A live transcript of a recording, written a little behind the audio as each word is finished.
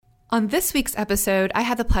On this week's episode, I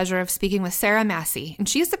had the pleasure of speaking with Sarah Massey, and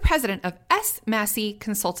she is the president of S. Massey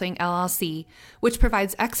Consulting, LLC, which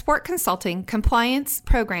provides export consulting, compliance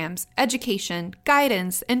programs, education,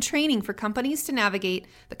 guidance, and training for companies to navigate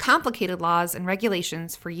the complicated laws and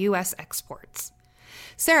regulations for U.S. exports.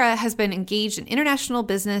 Sarah has been engaged in international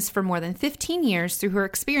business for more than 15 years through her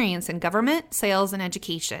experience in government, sales, and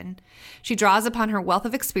education. She draws upon her wealth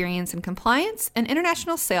of experience in compliance and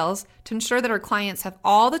international sales to ensure that her clients have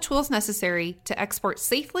all the tools necessary to export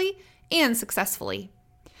safely and successfully.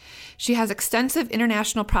 She has extensive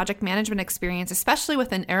international project management experience, especially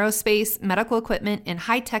within aerospace, medical equipment, and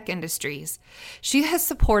high-tech industries. She has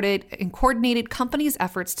supported and coordinated companies'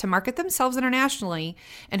 efforts to market themselves internationally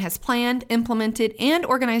and has planned, implemented, and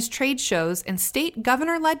organized trade shows and state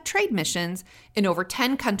governor-led trade missions in over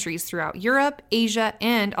 10 countries throughout Europe, Asia,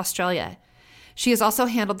 and Australia. She has also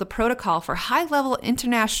handled the protocol for high-level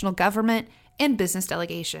international government and business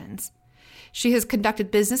delegations. She has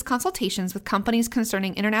conducted business consultations with companies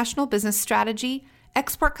concerning international business strategy,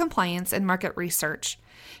 export compliance, and market research.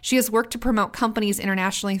 She has worked to promote companies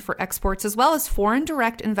internationally for exports as well as foreign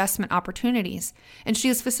direct investment opportunities, and she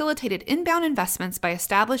has facilitated inbound investments by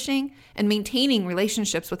establishing and maintaining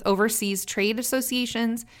relationships with overseas trade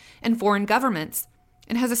associations and foreign governments,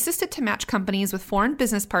 and has assisted to match companies with foreign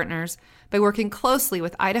business partners by working closely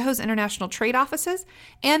with Idaho's international trade offices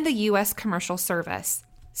and the U.S. Commercial Service.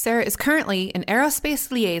 Sarah is currently an aerospace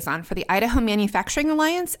liaison for the Idaho Manufacturing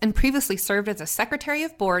Alliance and previously served as a secretary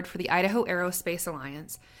of board for the Idaho Aerospace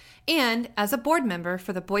Alliance and as a board member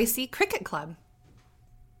for the Boise Cricket Club.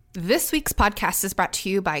 This week's podcast is brought to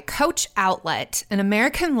you by Coach Outlet, an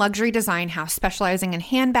American luxury design house specializing in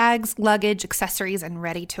handbags, luggage, accessories, and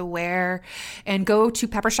ready-to-wear. And go to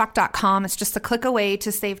peppershock.com. It's just a click away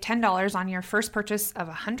to save $10 on your first purchase of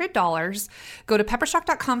 $100. Go to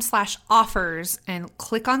peppershock.com/offers and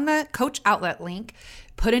click on the Coach Outlet link,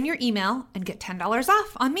 put in your email, and get $10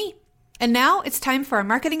 off on me. And now it's time for our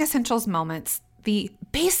Marketing Essentials Moments, the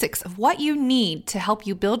basics of what you need to help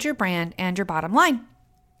you build your brand and your bottom line.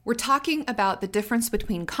 We're talking about the difference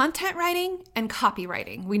between content writing and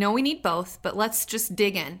copywriting. We know we need both, but let's just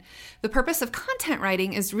dig in. The purpose of content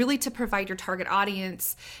writing is really to provide your target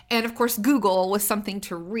audience and, of course, Google with something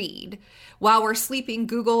to read. While we're sleeping,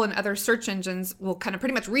 Google and other search engines will kind of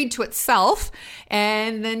pretty much read to itself,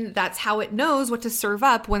 and then that's how it knows what to serve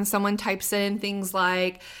up when someone types in things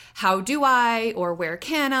like, how do I, or where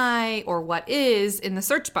can I, or what is in the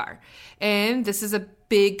search bar. And this is a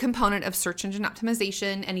big component of search engine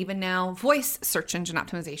optimization and even now voice search engine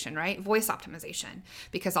optimization, right? Voice optimization,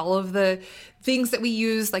 because all of the things that we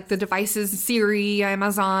use, like the devices, Siri,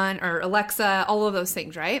 Amazon, or Alexa, all of those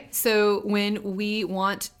things, right? So when we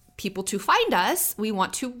want people to find us, we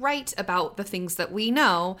want to write about the things that we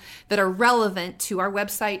know that are relevant to our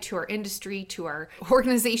website, to our industry, to our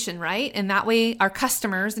organization, right? And that way our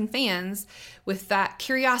customers and fans with that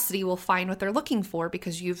curiosity will find what they're looking for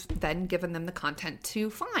because you've then given them the content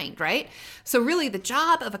to find, right? So really the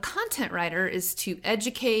job of a content writer is to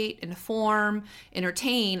educate, inform,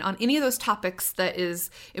 entertain on any of those topics that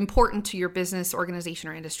is important to your business,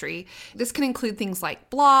 organization, or industry. This can include things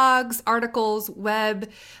like blogs, articles,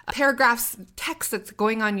 web, paragraphs, text that's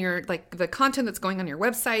going on your, like the content that's going on your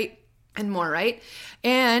website, and more, right?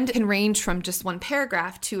 And can range from just one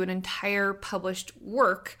paragraph to an entire published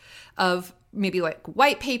work of maybe like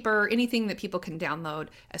white paper, anything that people can download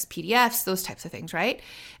as PDFs, those types of things, right?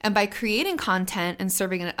 And by creating content and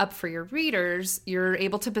serving it up for your readers, you're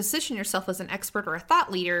able to position yourself as an expert or a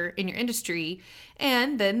thought leader in your industry.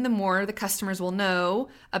 And then the more the customers will know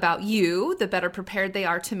about you, the better prepared they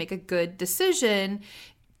are to make a good decision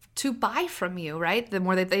to buy from you, right? The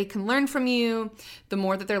more that they can learn from you, the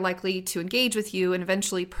more that they're likely to engage with you and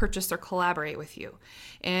eventually purchase or collaborate with you.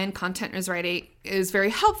 And content writing is very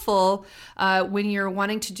helpful when you're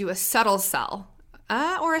wanting to do a subtle sell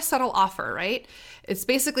or a subtle offer, right? It's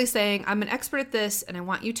basically saying, I'm an expert at this and I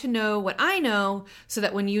want you to know what I know so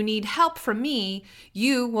that when you need help from me,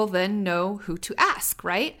 you will then know who to ask,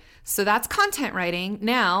 right? So that's content writing.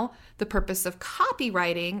 Now, the purpose of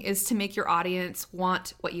copywriting is to make your audience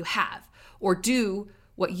want what you have or do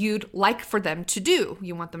what you'd like for them to do.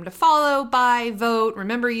 You want them to follow, buy, vote,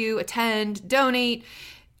 remember you, attend, donate,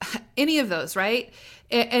 any of those, right?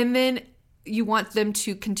 And then You want them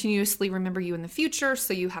to continuously remember you in the future.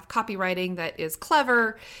 So you have copywriting that is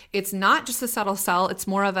clever. It's not just a subtle sell. It's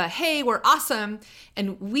more of a, hey, we're awesome.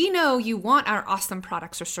 And we know you want our awesome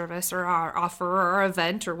products or service or our offer or our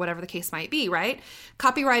event or whatever the case might be, right?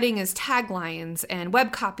 Copywriting is taglines and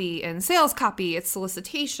web copy and sales copy. It's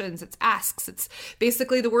solicitations, it's asks. It's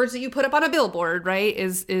basically the words that you put up on a billboard, right?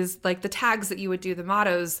 Is like the tags that you would do, the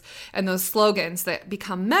mottos and those slogans that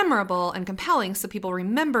become memorable and compelling so people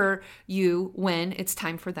remember you when it's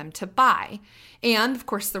time for them to buy. And of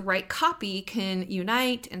course, the right copy can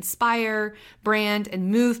unite, inspire, brand, and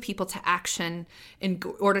move people to action in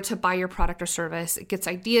order to buy your product or service. It gets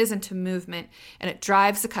ideas into movement and it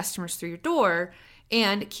drives the customers through your door,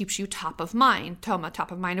 and it keeps you top of mind,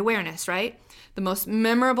 top of mind awareness, right? The most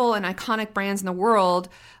memorable and iconic brands in the world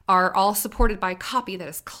are all supported by copy that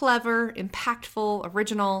is clever, impactful,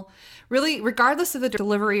 original. Really, regardless of the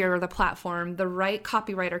delivery or the platform, the right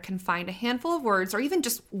copywriter can find a handful of words, or even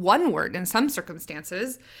just one word in some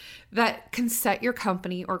circumstances, that can set your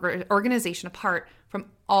company or organization apart from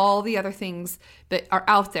all the other things that are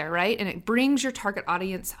out there, right? And it brings your target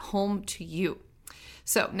audience home to you.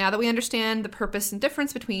 So now that we understand the purpose and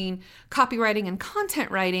difference between copywriting and content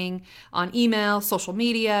writing on email, social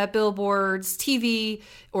media, billboards, TV,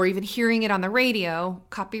 or even hearing it on the radio,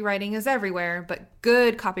 copywriting is everywhere, but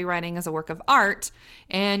good copywriting is a work of art,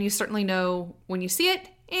 and you certainly know when you see it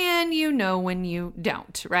and you know when you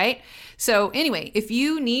don't, right? So anyway, if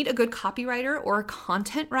you need a good copywriter or a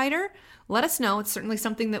content writer, let us know. It's certainly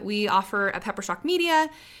something that we offer at Peppershock Media,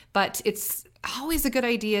 but it's always a good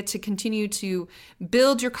idea to continue to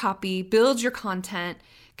build your copy, build your content,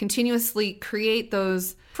 continuously create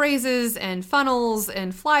those phrases and funnels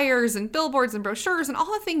and flyers and billboards and brochures and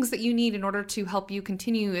all the things that you need in order to help you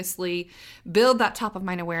continuously build that top of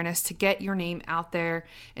mind awareness, to get your name out there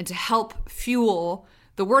and to help fuel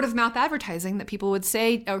the word of mouth advertising that people would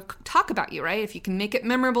say or talk about you, right? If you can make it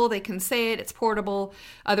memorable, they can say it, it's portable,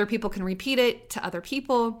 other people can repeat it to other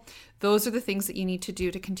people. Those are the things that you need to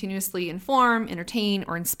do to continuously inform, entertain,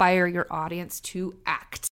 or inspire your audience to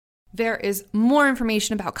act. There is more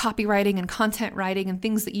information about copywriting and content writing and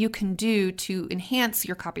things that you can do to enhance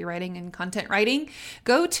your copywriting and content writing.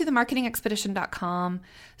 Go to themarketingexpedition.com,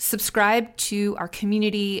 subscribe to our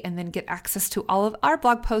community, and then get access to all of our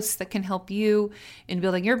blog posts that can help you in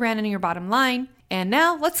building your brand and your bottom line. And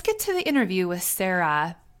now let's get to the interview with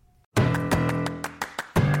Sarah.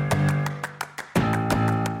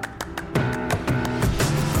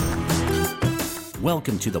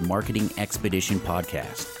 Welcome to the Marketing Expedition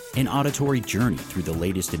Podcast, an auditory journey through the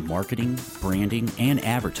latest in marketing, branding, and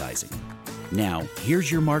advertising. Now,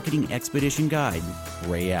 here's your Marketing Expedition guide,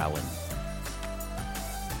 Ray Allen.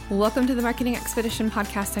 Welcome to the Marketing Expedition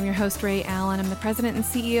Podcast. I'm your host, Ray Allen. I'm the president and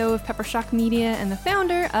CEO of Peppershock Media and the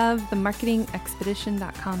founder of the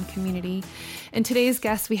marketingexpedition.com community. And today's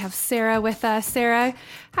guest, we have Sarah with us. Sarah,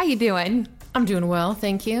 how you doing? I'm doing well,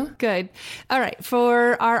 thank you. Good. All right.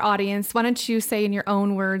 For our audience, why don't you say in your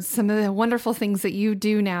own words some of the wonderful things that you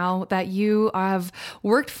do now that you have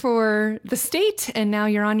worked for the state and now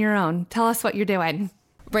you're on your own. Tell us what you're doing.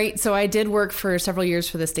 Right. So I did work for several years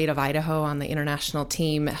for the state of Idaho on the international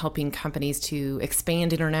team, helping companies to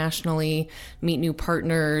expand internationally, meet new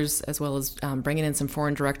partners, as well as bringing in some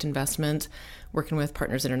foreign direct investment, working with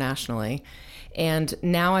partners internationally. And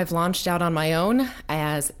now I've launched out on my own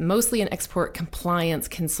as mostly an export compliance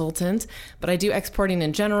consultant, but I do exporting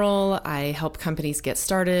in general. I help companies get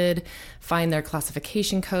started, find their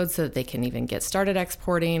classification codes so that they can even get started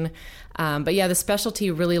exporting. But yeah, the specialty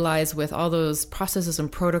really lies with all those processes and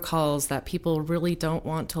protocols that people really don't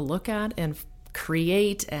want to look at and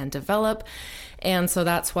create and develop. And so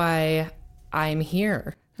that's why I'm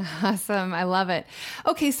here. Awesome. I love it.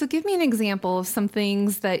 Okay. So give me an example of some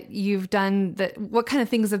things that you've done what kind of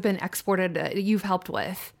things have been exported that you've helped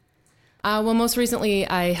with? Well, most recently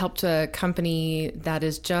I helped a company that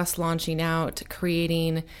is just launching out,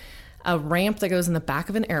 creating a ramp that goes in the back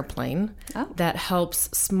of an airplane that helps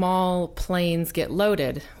small planes get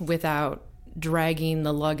loaded without dragging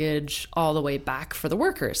the luggage all the way back for the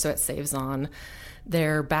workers. So it saves on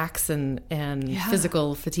their backs and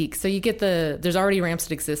physical fatigue. So you get there's already ramps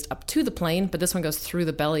that exist up to the plane, but this one goes through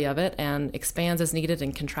the belly of it and expands as needed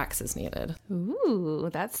and contracts as needed. Ooh,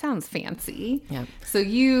 that sounds fancy. Yeah. So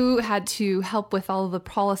you had to help with all of the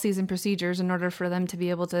policies and procedures in order for them to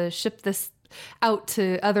be able to ship this out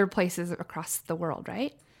to other places across the world,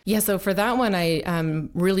 right? Yeah, so for that one, I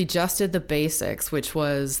really just did the basics, which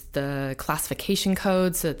was the classification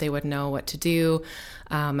codes so that they would know what to do,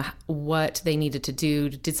 what they needed to do,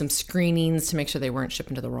 did some screenings to make sure they weren't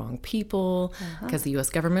shipping to the wrong people, because the U.S.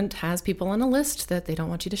 government has people on a list that they don't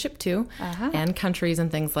want you to ship to, and countries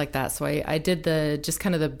and things like that. So I did just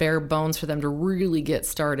kind of the bare bones for them to really get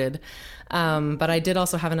started. But I did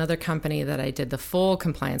also have another company that I did the full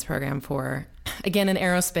compliance program for. Again, in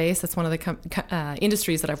aerospace, that's one of the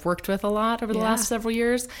industries that I've worked with a lot over the last several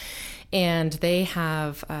years. And they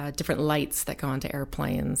have different lights that go onto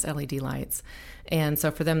airplanes, LED lights. And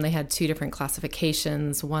so for them, they had two different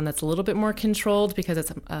classifications, one that's a little bit more controlled because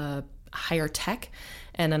it's higher tech,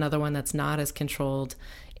 and another one that's not as controlled.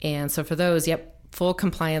 And so for those, full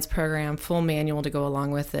compliance program, full manual to go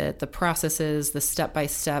along with it, the processes, the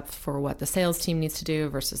step-by-step for what the sales team needs to do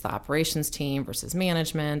versus the operations team versus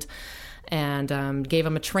management, and gave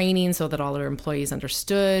them a training so that all their employees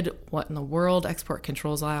understood what in the world export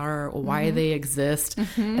controls are, why they exist,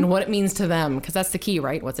 and what it means to them. Because that's the key,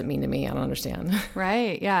 right? What's it mean to me? I don't understand.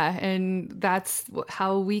 Right. Yeah. And that's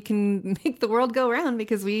how we can make the world go around,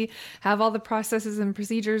 because we have all the processes and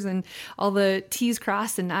procedures and all the T's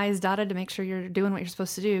crossed and I's dotted to make sure you're doing what you're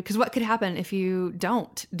supposed to do. Because what could happen if you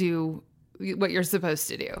don't do what you're supposed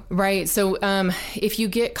to do? Right. So if you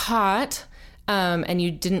get caught and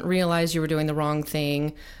you didn't realize you were doing the wrong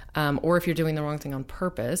thing, or if you're doing the wrong thing on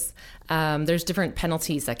purpose, there's different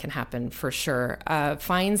penalties that can happen for sure.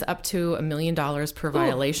 Fines up to $1 million per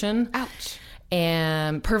violation. Ouch.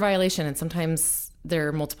 And per violation, and sometimes there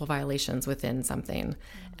are multiple violations within something.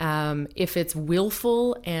 If it's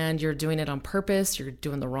willful and you're doing it on purpose, you're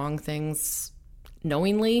doing the wrong things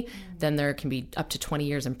knowingly, then there can be up to 20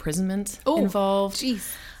 years imprisonment involved.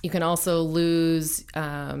 Geez. You can also lose,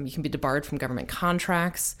 you can be debarred from government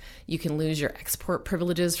contracts. You can lose your export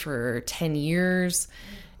privileges for 10 years.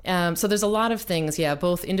 So there's a lot of things,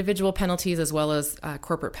 both individual penalties as well as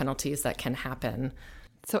corporate penalties that can happen.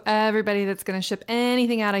 So everybody that's going to ship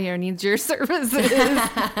anything out of here needs your services.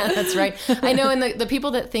 That's right. I know. And the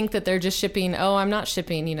people that think that they're just shipping, I'm not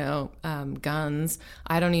shipping, guns.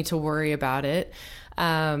 I don't need to worry about it.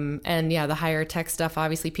 The higher tech stuff,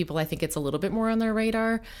 obviously people, I think it's a little bit more on their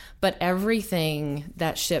radar, but everything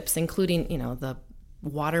that ships, including, the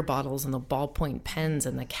water bottles and the ballpoint pens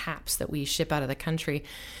and the caps that we ship out of the country,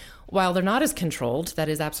 while they're not as controlled, that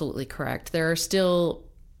is absolutely correct. There are still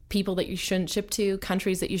people that you shouldn't ship to,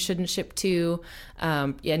 countries that you shouldn't ship to,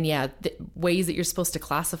 ways that you're supposed to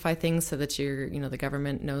classify things so that the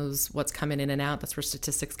government knows what's coming in and out. That's where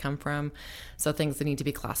statistics come from. So things that need to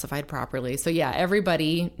be classified properly. So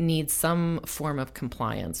everybody needs some form of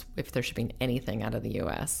compliance if they're shipping anything out of the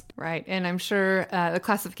U.S. Right. And I'm sure the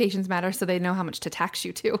classifications matter so they know how much to tax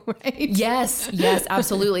you too, right? Yes,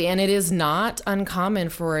 absolutely. And it is not uncommon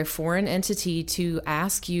for a foreign entity to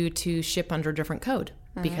ask you to ship under a different code,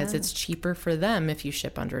 because it's cheaper for them if you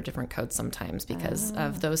ship under a different code sometimes because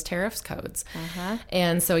of those tariffs codes.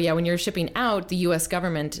 And so, when you're shipping out, the U.S.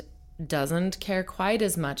 government doesn't care quite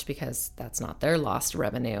as much because that's not their lost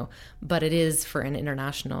revenue, but it is for an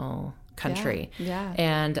international country.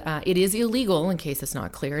 And it is illegal, in case it's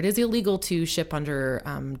not clear, it is illegal to ship under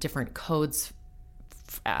different codes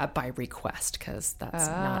by request, because that's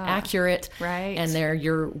not accurate. Right. And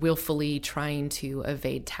you're willfully trying to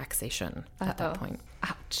evade taxation at that point.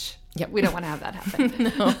 Ouch. Yep. We don't want to have that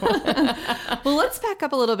happen. Well, let's back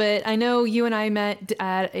up a little bit. I know you and I met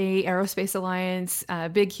at a Aerospace Alliance,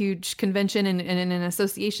 big, huge convention and in an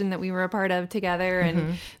association that we were a part of together.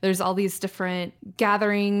 And there's all these different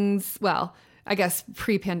gatherings. Well, I guess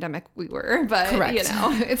pre-pandemic we were, but correct.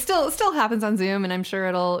 It still happens on Zoom, and I'm sure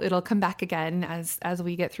it'll come back again as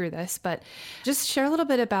we get through this. But just share a little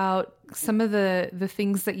bit about some of the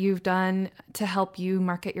things that you've done to help you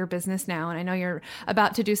market your business now. And I know you're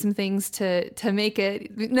about to do some things to make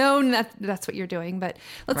it known that that's what you're doing, but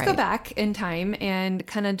let's go back in time and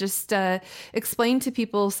kind of just explain to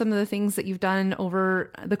people some of the things that you've done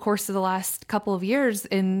over the course of the last couple of years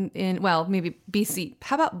in maybe BC.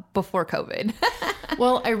 How about before COVID?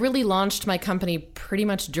 Well, I really launched my company pretty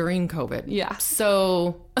much during COVID. Yeah.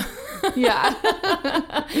 So yeah.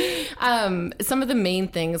 Some of the main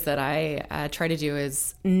things that I try to do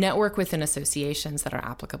is network within associations that are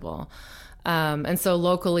applicable. And so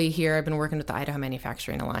locally here, I've been working with the Idaho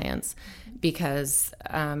Manufacturing Alliance because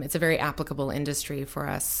it's a very applicable industry for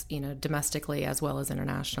us, domestically as well as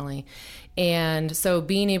internationally. And so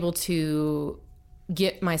being able to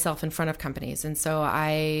get myself in front of companies. And so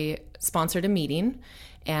I sponsored a meeting,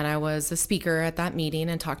 and I was a speaker at that meeting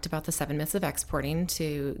and talked about the 7 myths of exporting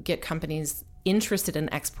to get companies interested in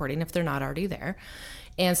exporting if they're not already there.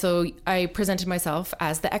 And so I presented myself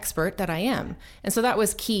as the expert that I am. And so that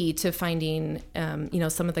was key to finding,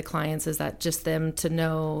 some of the clients, is that just them to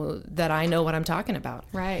know that I know what I'm talking about.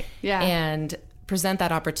 Right. Yeah. And present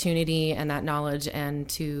that opportunity and that knowledge and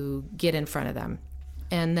to get in front of them.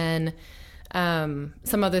 And then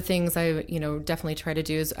some other things I, definitely try to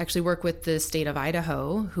do is actually work with the state of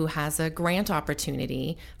Idaho, who has a grant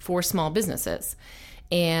opportunity for small businesses.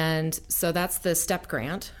 And so that's the STEP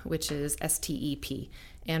grant, which is STEP.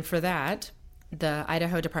 And for that, the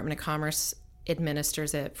Idaho Department of Commerce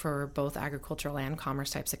administers it for both agricultural and commerce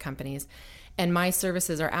types of companies. And my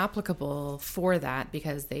services are applicable for that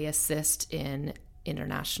because they assist in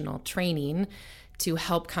international training to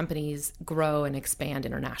help companies grow and expand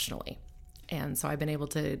internationally. And so I've been able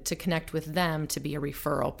to connect with them to be a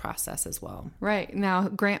referral process as well. Right. Now,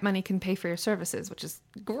 grant money can pay for your services, which is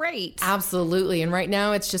great. Absolutely. And right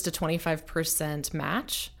now it's just a 25%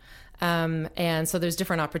 match. And so there's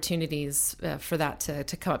different opportunities for that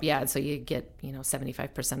to come up. Yeah. So you get,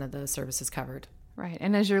 75% of the services covered. Right.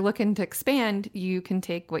 And as you're looking to expand, you can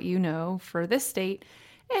take what you know for this state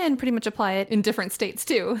and pretty much apply it in different states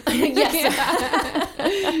too. Yes.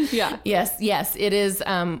 Yeah. Yes. It is.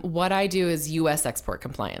 What I do is U.S. export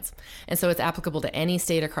compliance. And so it's applicable to any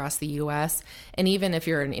state across the U.S. And even if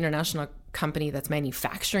you're an international company that's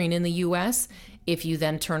manufacturing in the U.S., if you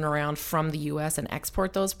then turn around from the U.S. and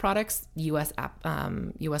export those products, U.S.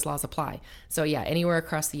 laws apply. So yeah, anywhere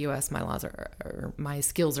across the U.S., my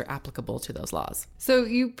skills are applicable to those laws. So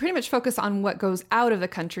you pretty much focus on what goes out of the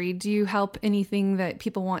country. Do you help anything that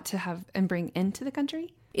people want to have and bring into the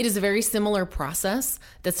country? It is a very similar process.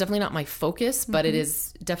 That's definitely not my focus, but it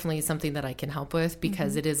is definitely something that I can help with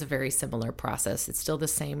because it is a very similar process. It's still the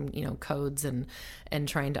same, codes and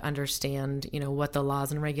trying to understand, what the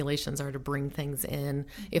laws and regulations are to bring things in.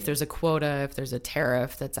 If there's a quota, if there's a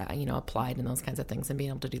tariff that's, applied and those kinds of things, and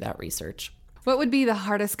being able to do that research. What would be the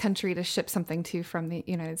hardest country to ship something to from the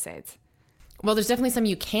United States? Well, there's definitely some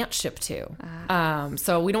you can't ship to.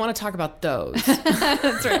 So we don't want to talk about those.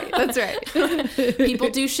 That's right.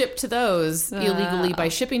 People do ship to those illegally by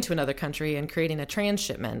shipping to another country and creating a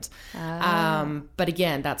transshipment. But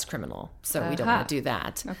again, that's criminal. So we don't want to do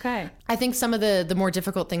that. Okay. I think some of the more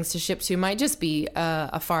difficult things to ship to might just be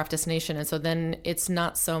a far off destination. And so then it's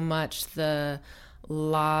not so much the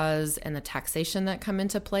laws and the taxation that come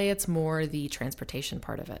into play. It's more the transportation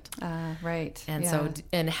part of it. Right. And so,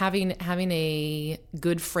 and having a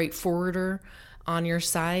good freight forwarder on your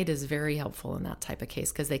side is very helpful in that type of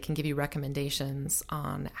case because they can give you recommendations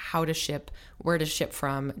on how to ship, where to ship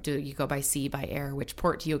from. Do you go by sea, by air? Which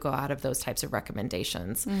port do you go out of? Those types of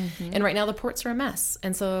recommendations. And right now the ports are a mess.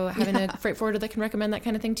 And so having a freight forwarder that can recommend that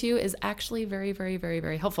kind of thing to you is actually very, very, very,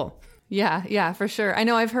 very helpful. Yeah, for sure. I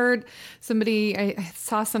know I've heard I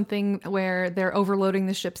saw something where they're overloading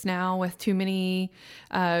the ships now with too many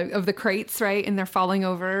of the crates, right? And they're falling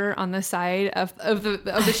over on the side of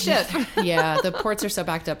the ship. Yeah, the ports are so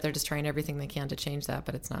backed up. They're just trying everything they can to change that,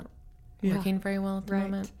 but it's not working very well at the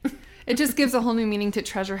moment. It just gives a whole new meaning to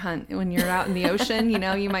treasure hunt when you're out in the ocean.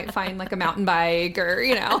 You might find like a mountain bike or,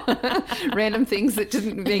 random things that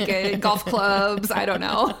didn't make it, golf clubs. I don't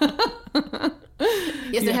know.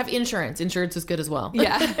 Yes, they have insurance. Insurance is good as well.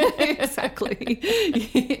 Yeah,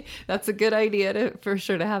 exactly. That's a good idea for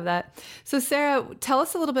sure to have that. So Sarah, tell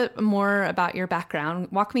us a little bit more about your background.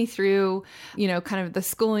 Walk me through, kind of the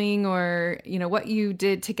schooling or, what you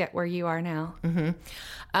did to get where you are now.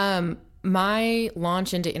 My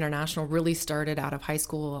launch into international really started out of high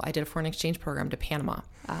school. I did a foreign exchange program to Panama.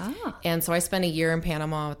 And so I spent a year in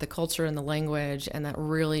Panama with the culture and the language, and that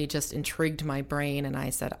really just intrigued my brain. And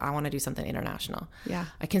I said, I want to do something international. Yeah.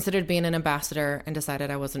 I considered being an ambassador and decided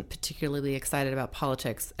I wasn't particularly excited about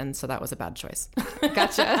politics. And so that was a bad choice.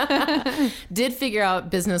 Gotcha. Did figure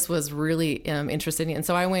out business was really interesting. And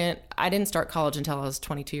so I didn't start college until I was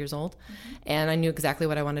 22 years old. And I knew exactly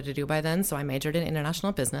what I wanted to do by then. So I majored in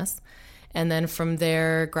international business. And then from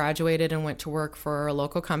there, graduated and went to work for a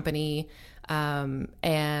local company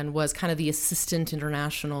and was kind of the assistant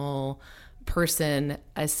international person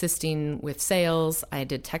assisting with sales. I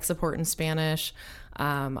did tech support in Spanish.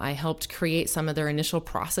 I helped create some of their initial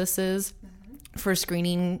processes for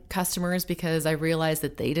screening customers because I realized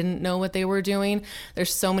that they didn't know what they were doing.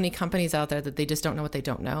 There's so many companies out there that they just don't know what they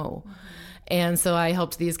don't know. And so I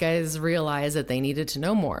helped these guys realize that they needed to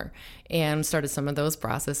know more and started some of those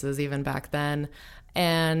processes even back then.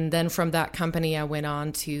 And then from that company, I went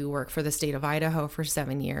on to work for the state of Idaho for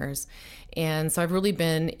 7 years. And so I've really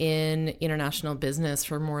been in international business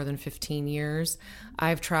for more than 15 years.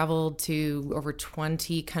 I've traveled to over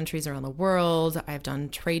 20 countries around the world. I've done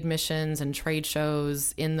trade missions and trade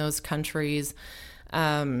shows in those countries,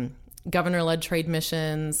 governor-led trade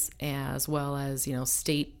missions, as well as,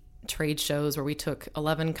 state trade shows where we took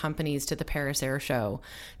 11 companies to the Paris Air Show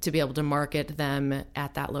to be able to market them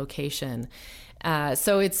at that location.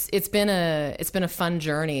 So it's been a fun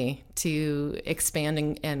journey to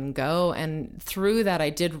expand and go. And through that, I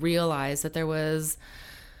did realize that there was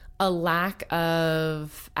a lack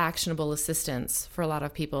of actionable assistance for a lot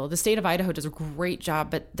of people. The state of Idaho does a great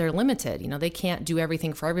job, but they're limited. They can't do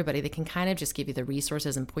everything for everybody. They can kind of just give you the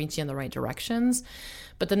resources and point you in the right directions.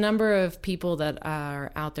 But the number of people that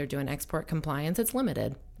are out there doing export compliance, it's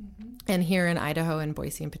limited. Mm-hmm. And here in Idaho and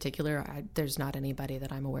Boise in particular, there's not anybody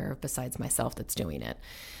that I'm aware of besides myself that's doing it.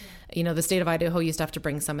 Yeah. The state of Idaho used to have to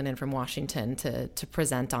bring someone in from Washington to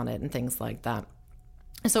present on it and things like that.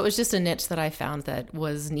 So it was just a niche that I found that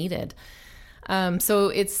was needed.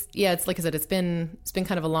 So it's like I said, it's been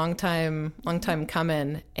kind of a long time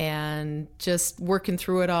coming, and just working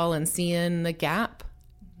through it all and seeing the gap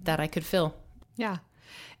that I could fill. Yeah.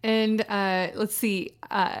 And let's see,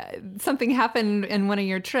 something happened in one of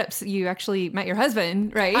your trips. You actually met your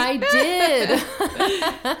husband, right? I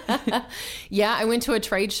did. Yeah, I went to a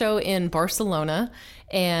trade show in Barcelona,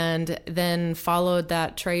 and then followed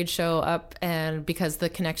that trade show up, and because the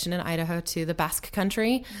connection in Idaho to the Basque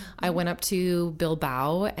Country, I went up to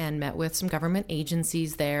Bilbao and met with some government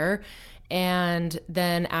agencies there. And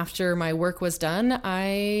then after my work was done,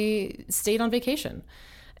 I stayed on vacation.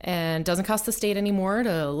 And it doesn't cost the state anymore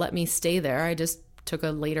to let me stay there. I just took a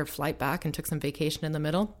later flight back and took some vacation in the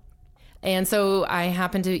middle. And so I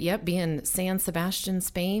happened to, be in San Sebastian,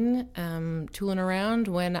 Spain, tooling around,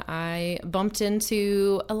 when I bumped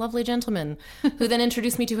into a lovely gentleman who then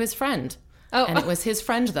introduced me to his friend. Oh. And it was his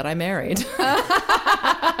friend that I married.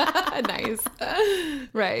 Nice.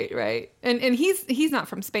 Right. And he's not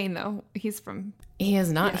from Spain, though. He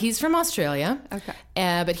is not. Yeah. He's from Australia. Okay.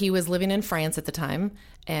 But he was living in France at the time,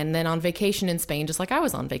 and then on vacation in Spain, just like I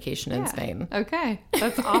was on vacation in Spain. Okay.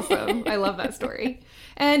 That's awesome. I love that story.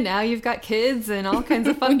 And now you've got kids and all kinds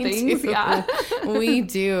of fun things. Do. Yeah. We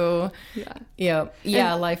do. Yeah.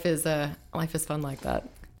 Yeah. Life is fun like that.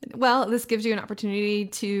 Well, this gives you an opportunity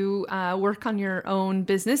to work on your own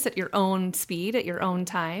business at your own speed, at your own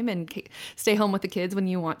time, and stay home with the kids when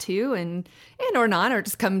you want to, and or not, or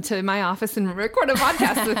just come to my office and record a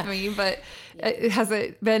podcast with me. But has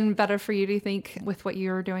it been better for you, do you think, with what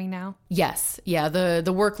you're doing now? Yes. Yeah.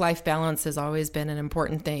 The work-life balance has always been an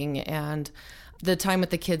important thing, and the time with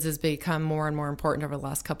the kids has become more and more important over the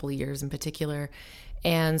last couple of years in particular.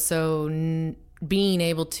 And so being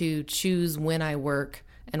able to choose when I work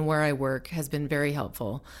and where I work has been very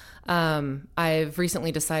helpful. I've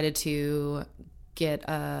recently decided to get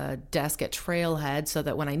a desk at Trailhead so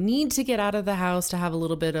that when I need to get out of the house to have a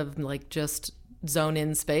little bit of just zone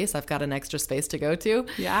in space, I've got an extra space to go to,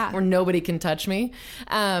 where nobody can touch me.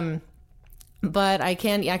 But I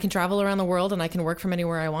can travel around the world, and I can work from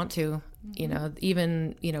anywhere I want to.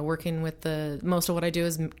 Even working with most of what I do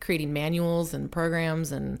is creating manuals and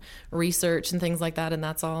programs and research and things like that, and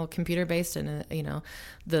that's all computer based. And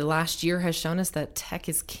the last year has shown us that tech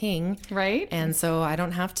is king, right? And so I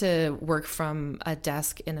don't have to work from a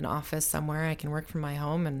desk in an office somewhere. I can work from my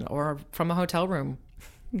home or from a hotel room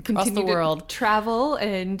across the world. Travel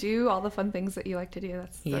and do all the fun things that you like to do.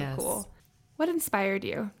 That's so cool. What inspired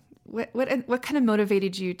you? What kind of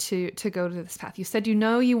motivated you to go to this path? You said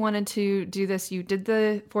you wanted to do this. You did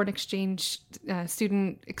the foreign exchange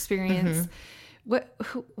student experience. Mm-hmm.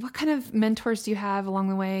 What kind of mentors do you have along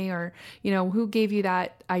the way, or who gave you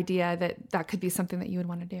that idea that could be something that you would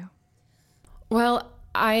want to do? Well,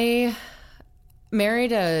 I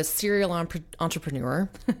married a serial entrepreneur,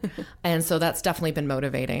 and so that's definitely been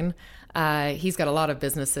motivating. He's got a lot of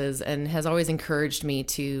businesses and has always encouraged me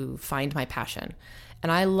to find my passion.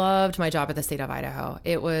 And I loved my job at the state of Idaho.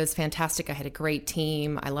 It was fantastic. I had a great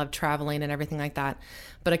team. I loved traveling and everything like that.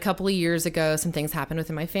 But a couple of years ago, some things happened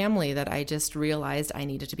within my family that I just realized I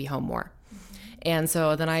needed to be home more. Mm-hmm. And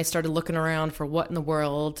so then I started looking around for what in the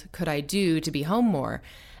world could I do to be home more.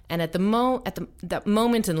 And at that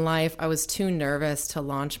moment in life, I was too nervous to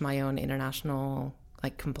launch my own international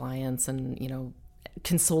compliance and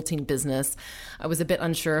consulting business. I was a bit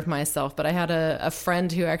unsure of myself, but I had a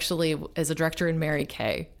friend who actually is a director in Mary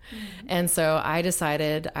Kay. And so I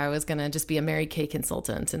decided I was going to just be a Mary Kay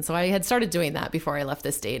consultant. And so I had started doing that before I left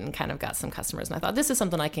the state and kind of got some customers. And I thought, this is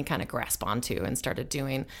something I can kind of grasp onto, and started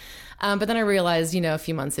doing. But then I realized, a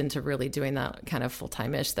few months into really doing that kind of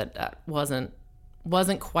full-time-ish, that wasn't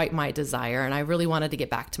quite my desire. And I really wanted to get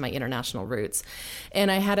back to my international roots.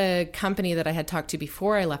 And I had a company that I had talked to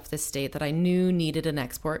before I left the state that I knew needed an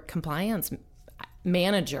export compliance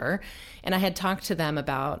manager. And I had talked to them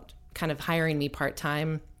about kind of hiring me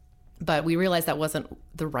part-time, but we realized that wasn't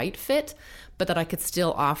the right fit, but that I could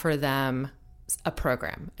still offer them a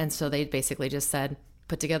program. And so they basically just said,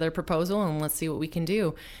 put together a proposal and let's see what we can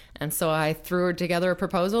do. And so I threw together a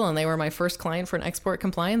proposal, and they were my first client for an export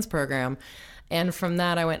compliance program. And from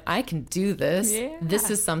that, I went, I can do this. Yeah. This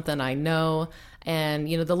is something I know. And,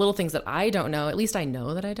 the little things that I don't know, at least I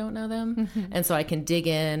know that I don't know them. Mm-hmm. And so I can dig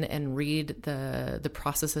in and read the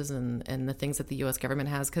processes and the things that the U.S. government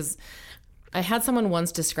has. Because I had someone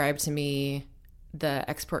once describe to me the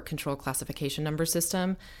export control classification number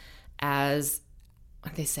system as,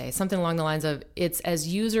 what they say, something along the lines of, it's as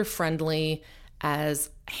user-friendly as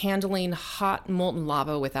handling hot molten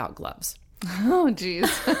lava without gloves. Oh,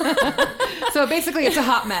 geez. So basically it's a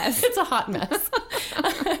hot mess. It's a hot mess.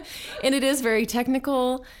 And it is very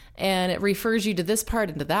technical, and it refers you to this part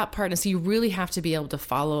and to that part. And so you really have to be able to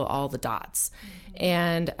follow all the dots. Mm-hmm.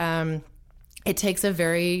 And it takes a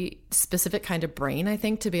very specific kind of brain, I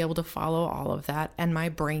think, to be able to follow all of that. And my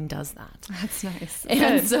brain does that. That's nice.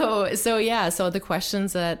 And so the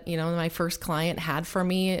questions that, my first client had for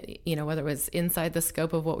me, whether it was inside the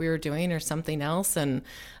scope of what we were doing or something else. And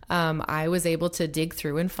I was able to dig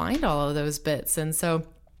through and find all of those bits. And so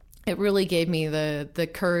it really gave me the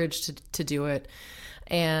courage to do it.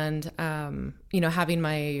 And, having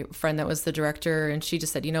my friend that was the director, and she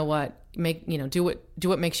just said, do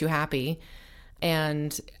what makes you happy.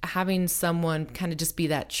 And having someone kind of just be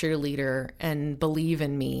that cheerleader and believe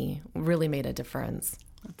in me really made a difference.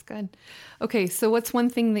 That's good. Okay, so what's one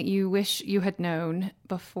thing that you wish you had known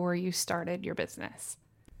before you started your business?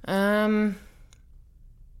 Always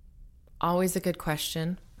a good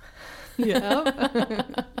question. Yeah.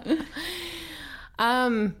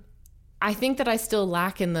 I think that I still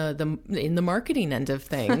lack in the marketing end of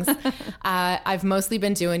things. I've mostly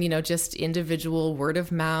been doing, just individual word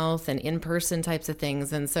of mouth and in-person types of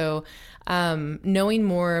things. And so knowing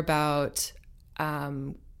more about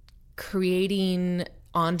creating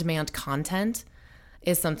on-demand content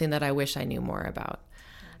is something that I wish I knew more about.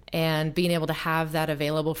 And being able to have that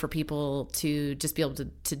available for people to just be able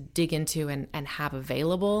to dig into and have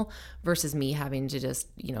available versus me having to just,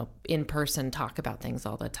 in person talk about things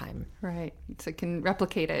all the time. Right. So you can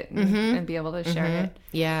replicate it and be able to share it.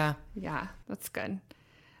 Yeah. Yeah, that's good.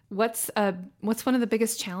 What's one of the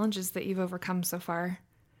biggest challenges that you've overcome so far?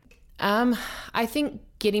 I think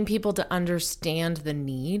getting people to understand the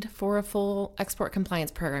need for a full export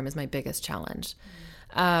compliance program is my biggest challenge.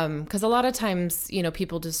 Because a lot of times,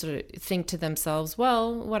 people just sort of think to themselves,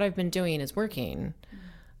 well, what I've been doing is working,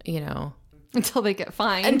 Until they get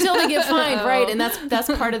fined. Right. And that's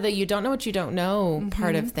part of the you don't know what you don't know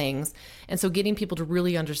part of things. And so getting people to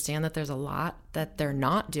really understand that there's a lot that they're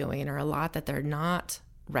not doing or a lot that they're not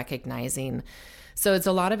recognizing. So it's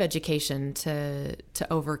a lot of education to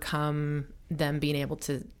overcome them being able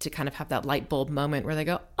to kind of have that light bulb moment where they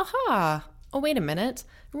go, aha, oh, wait a minute,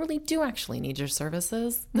 I really do actually need your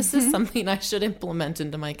services. This is something I should implement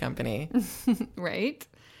into my company. Right.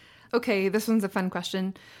 Okay, this one's a fun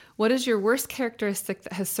question. What is your worst characteristic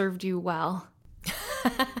that has served you well?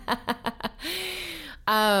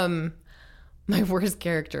 My worst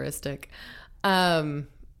characteristic,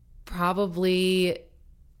 probably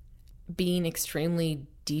being extremely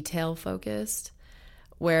detail focused,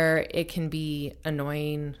 where it can be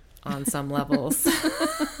annoying on some levels.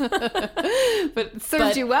 But it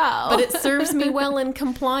serves you well. But it serves me well in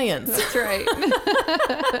compliance. That's right.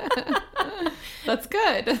 That's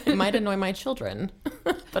good. It might annoy my children,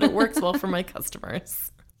 but it works well for my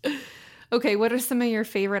customers. Okay, what are some of your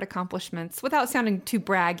favorite accomplishments? Without sounding too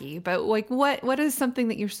braggy, but like what is something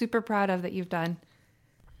that you're super proud of that you've done?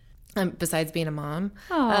 Besides being a mom?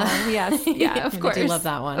 Oh, yes. Yeah, of course. I do love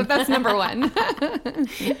that one. That's number one.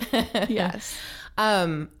 Yes.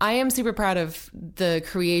 I am super proud of the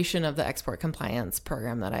creation of the export compliance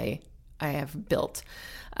program that I have built.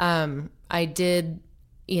 I did,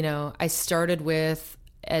 I started with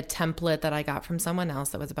a template that I got from someone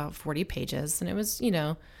else that was about 40 pages. And it was,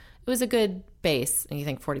 it was a good base. And you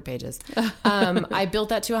think 40 pages. I built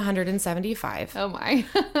that to 175. Oh my.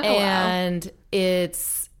 And wow.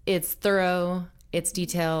 It's thorough. It's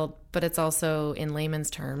detailed, but it's also in layman's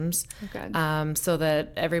terms, so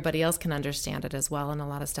that everybody else can understand it as well, and a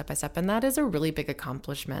lot of step-by-step. And that is a really big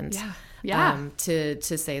accomplishment. To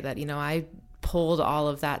say that, I pulled all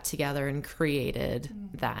of that together and created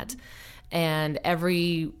that. And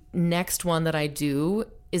every next one that I do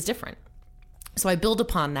is different. So I build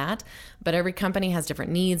upon that, but every company has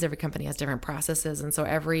different needs. Every company has different processes. And so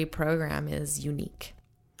every program is unique.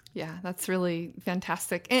 Yeah, that's really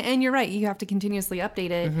fantastic. And you're right. You have to continuously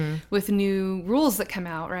update it with new rules that come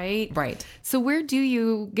out, right? Right. So where do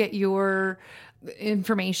you get your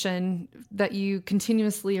information that you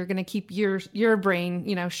continuously are going to keep your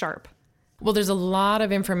brain, sharp? Well, there's a lot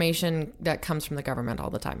of information that comes from the government all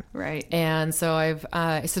the time. Right. And so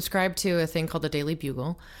I've subscribed to a thing called the Daily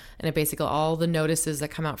Bugle, and it basically all the notices that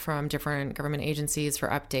come out from different government agencies for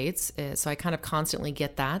updates. So I kind of constantly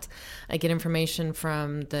get that. I get information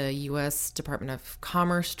from the U.S. Department of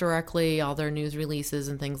Commerce directly, all their news releases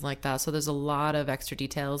and things like that. So there's a lot of extra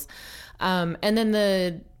details. And then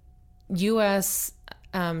the U.S.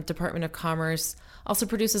 Department of Commerce also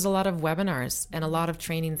produces a lot of webinars and a lot of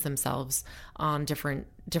trainings themselves on different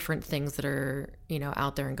things that are,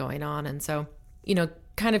 out there and going on. And so,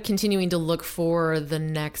 kind of continuing to look for the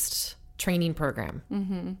next training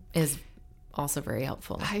program is also very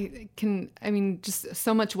helpful. Just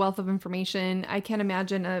so much wealth of information. I can't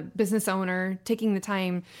imagine a business owner taking the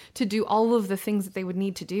time to do all of the things that they would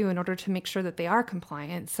need to do in order to make sure that they are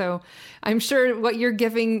compliant. So I'm sure what you're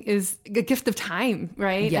giving is a gift of time,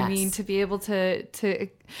 right? Yes. To be able to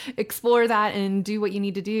explore that and do what you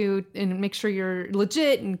need to do and make sure you're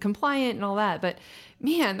legit and compliant and all that. But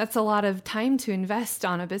man, that's a lot of time to invest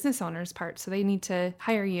on a business owner's part. So they need to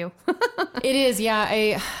hire you. It is.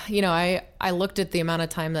 Yeah. I looked at the amount of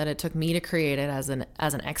time that it took me to create it as an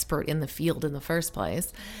expert in the field in the first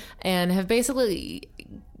place, and have basically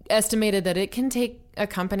estimated that it can take a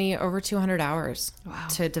company over 200 hours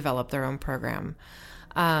to develop their own program,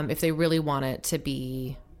 if they really want it to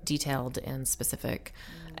be detailed and specific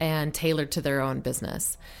and tailored to their own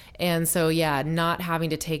business. And so, not having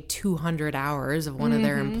to take 200 hours of one of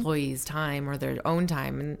their employees' time or their own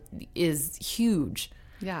time is huge.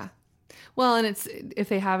 Yeah. Well, and it's if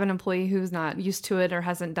they have an employee who's not used to it or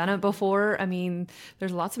hasn't done it before,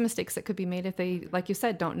 there's lots of mistakes that could be made if they, like you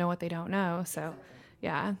said, don't know what they don't know. So,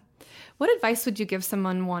 yeah. What advice would you give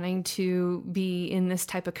someone wanting to be in this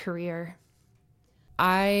type of career?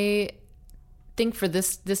 I think for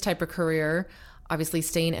this type of career, obviously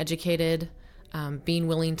staying educated, being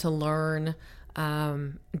willing to learn,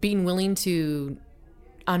 being willing to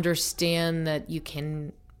understand that you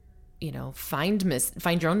can, find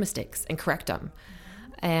your own mistakes and correct them,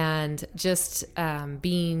 and just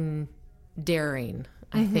being daring,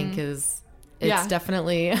 I think it's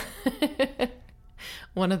definitely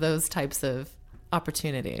one of those types of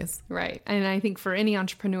opportunities. Right. And I think for any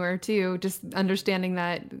entrepreneur too, just understanding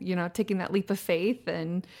that, taking that leap of faith.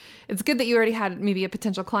 And it's good that you already had maybe a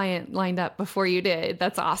potential client lined up before you did.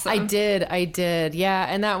 That's awesome. I did. Yeah.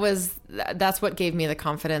 And that's what gave me the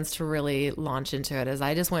confidence to really launch into it. Is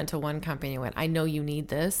I just went to one company and went, I know you need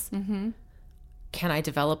this. Can I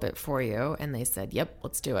develop it for you? And they said, yep,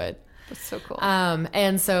 let's do it. That's so cool.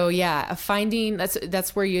 And so, finding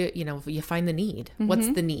that's where you find the need. What's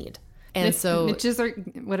the need? And so niches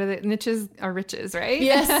are riches, right?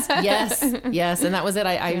 Yes. And that was it.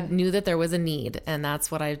 I knew that there was a need, and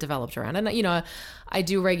that's what I developed around. And, I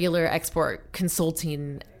do regular export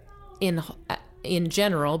consulting in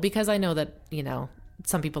general, because I know that,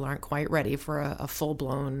 some people aren't quite ready for a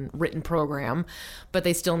full-blown written program, but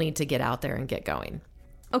they still need to get out there and get going.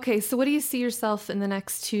 Okay. So what do you see yourself in the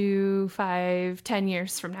next 2, 5, 10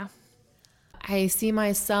 years from now? I see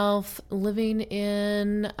myself living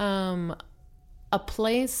in a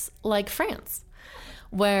place like France,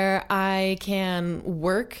 where I can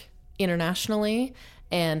work internationally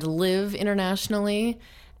and live internationally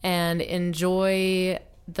and enjoy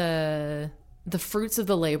the fruits of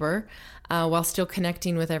the labor, while still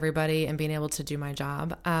connecting with everybody and being able to do my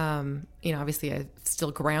job. Obviously I'm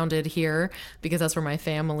still grounded here because that's where my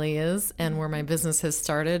family is and where my business has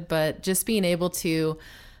started, but just being able to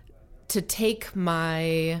take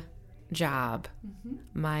my job,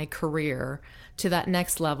 my career to that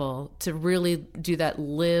next level, to really do that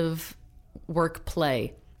live, work,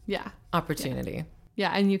 play opportunity.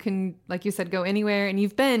 Yeah. And you can, like you said, go anywhere. And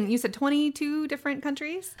you said 22 different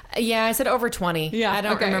countries? Yeah, I said over 20. Yeah. I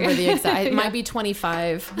don't remember the exact, it might be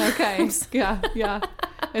 25. Okay. Yeah.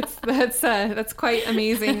 That's quite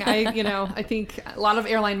amazing. I think a lot of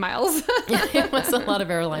airline miles. It was a lot of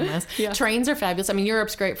airline miles. Yeah. Trains are fabulous.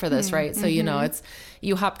 Europe's great for this, right? So,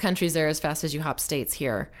 you hop countries there as fast as you hop states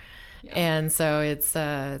here. And so it's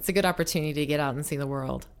a good opportunity to get out and see the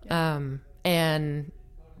world. And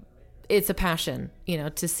it's a passion,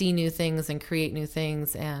 to see new things and create new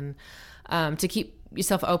things, and to keep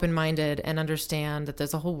yourself open-minded and understand that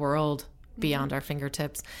there's a whole world beyond our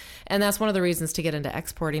fingertips. And that's one of the reasons to get into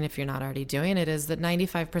exporting, if you're not already doing it, is that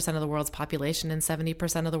 95% of the world's population and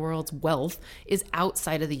 70% of the world's wealth is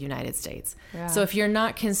outside of the United States. Yeah. So if you're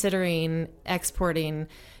not considering exporting,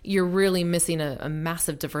 you're really missing a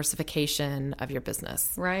massive diversification of your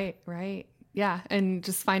business. Right. Yeah, and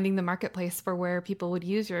just finding the marketplace for where people would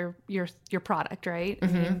use your product, right?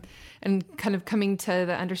 And kind of coming to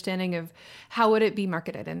the understanding of how would it be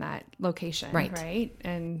marketed in that location, right?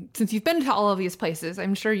 And since you've been to all of these places,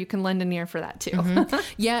 I'm sure you can lend an ear for that too.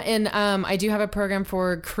 Yeah, and I do have a program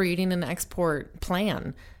for creating an export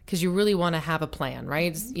plan, because you really want to have a plan,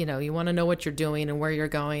 right? You want to know what you're doing and where you're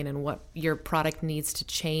going and what your product needs to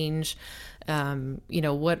change.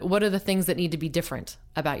 What are the things that need to be different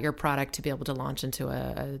about your product to be able to launch into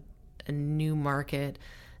a new market,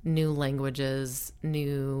 new languages,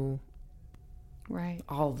 new... Right.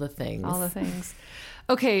 All the things.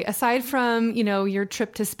 Okay. Aside from, your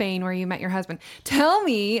trip to Spain where you met your husband, tell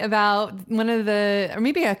me about or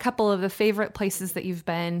maybe a couple of the favorite places that you've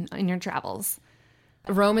been in your travels.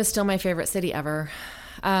 Rome is still my favorite city ever.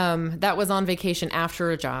 That was on vacation after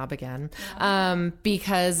a job again,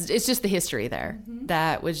 because it's just the history there.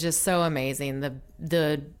 That was just so amazing.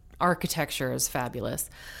 The architecture is fabulous.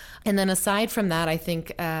 And then aside from that, I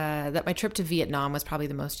think that my trip to Vietnam was probably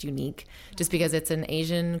the most unique, just because it's an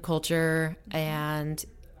Asian culture, and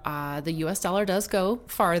the U.S. dollar does go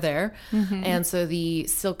far there. And so the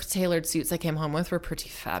silk tailored suits I came home with were pretty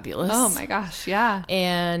fabulous. Oh my gosh, yeah.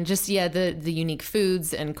 And just, the unique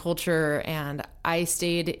foods and culture. And I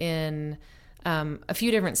stayed in a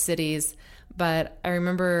few different cities, but I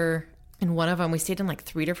remember in one of them, we stayed in like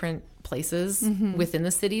 3 different places within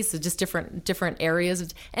the city. So just different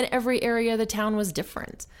areas, and every area of the town was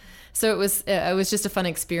different. So it was just a fun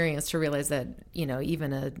experience to realize that,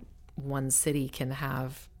 even one city can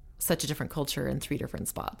have such a different culture in 3 different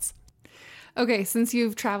spots. Okay, since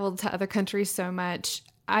you've traveled to other countries so much,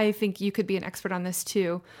 I think you could be an expert on this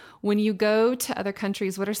too. When you go to other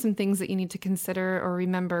countries, what are some things that you need to consider or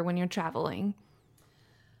remember when you're traveling?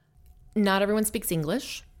 Not everyone speaks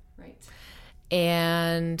English. Right.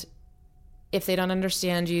 And if they don't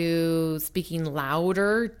understand you, speaking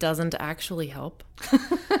louder doesn't actually help.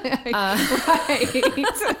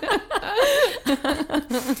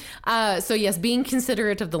 So yes, being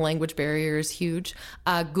considerate of the language barrier is huge.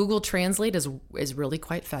 Google Translate is really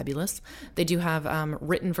quite fabulous. They do have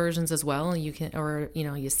written versions as well. You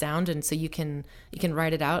sound, and so you can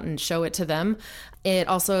write it out and show it to them. They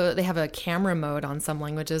have a camera mode on some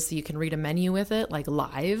languages, so you can read a menu with it, like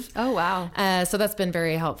live. Oh wow! So that's been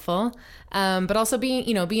very helpful. But also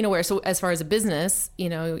being aware. So as far as a business,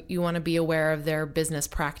 you want to be aware of their business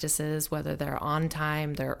practices, whether they're on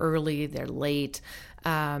time, they're early, they're late,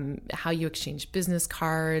 how you exchange business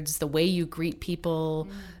cards, the way you greet people.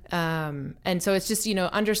 And so it's just,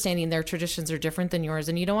 understanding their traditions are different than yours,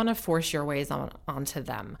 and you don't want to force your ways onto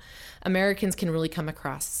them. Americans can really come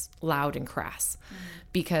across loud and crass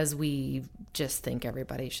because we just think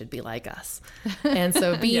everybody should be like us. And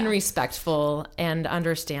so being respectful and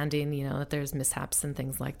understanding, that there's mishaps and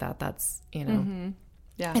things like that, that's,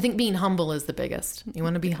 Yeah. I think being humble is the biggest. You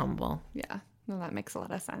want to be humble. Yeah. No, that makes a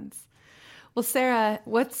lot of sense. Well, Sarah,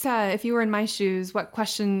 what's if you were in my shoes, what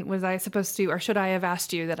question was I supposed to, or should I have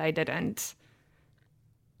asked you that I didn't?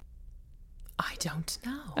 I don't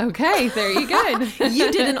know. Okay, very good.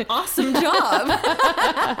 You did an awesome job.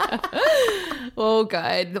 Well,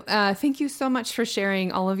 good. Thank you so much for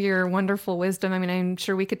sharing all of your wonderful wisdom. I mean, I'm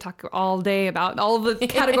sure we could talk all day about all the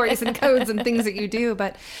categories and codes and things that you do,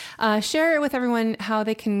 but share with everyone how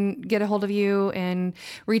they can get a hold of you and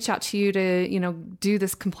reach out to you to, do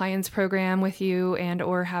this compliance program with you and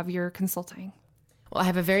or have your consulting. Well, I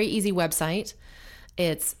have a very easy website.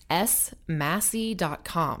 It's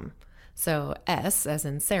smassie.com. So S as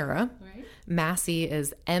in Sarah, right. Massie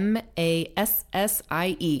is MASSIE.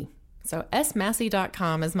 So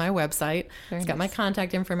smassie.com is my website. It's got my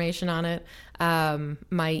contact information on it.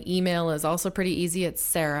 My email is also pretty easy. It's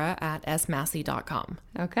sarah@smassie.com.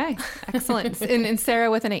 Okay, excellent. and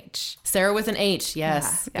Sarah with an H. Sarah with an H,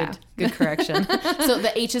 yes. Yeah. Good correction. So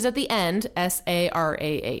the H is at the end,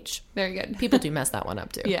 SARAH. Very good. People do mess that one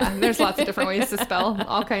up too. Yeah, there's lots of different ways to spell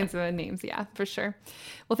all kinds of names. Yeah, for sure.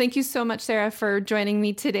 Well, thank you so much, Sarah, for joining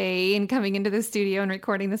me today and coming into the studio and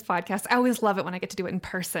recording this podcast. I always love it when I get to do it in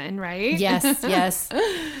person, right? right? Yes, yes.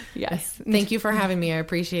 Yes. Thank you for having me. I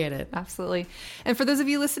appreciate it. Absolutely. And for those of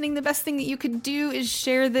you listening, the best thing that you could do is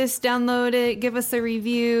share this, download it, give us a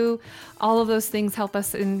review. All of those things help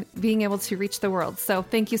us in being able to reach the world. So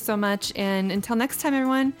thank you so much. And until next time,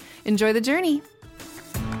 everyone, enjoy the journey.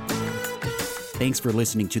 Thanks for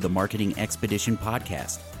listening to the Marketing Expedition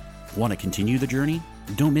podcast. Want to continue the journey?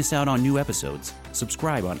 Don't miss out on new episodes.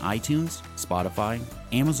 Subscribe on iTunes, Spotify,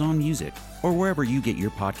 Amazon Music, or wherever you get your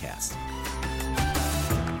podcasts.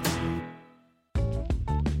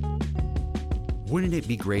 Wouldn't it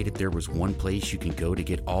be great if there was one place you can go to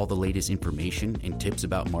get all the latest information and tips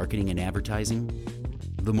about marketing and advertising?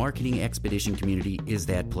 The Marketing Expedition community is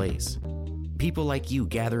that place. People like you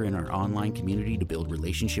gather in our online community to build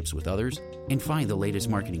relationships with others and find the latest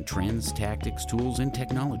marketing trends, tactics, tools, and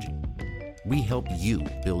technology. We help you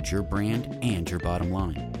build your brand and your bottom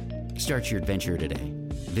line. Start your adventure today.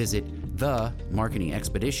 Visit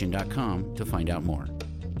themarketingexpedition.com to find out more.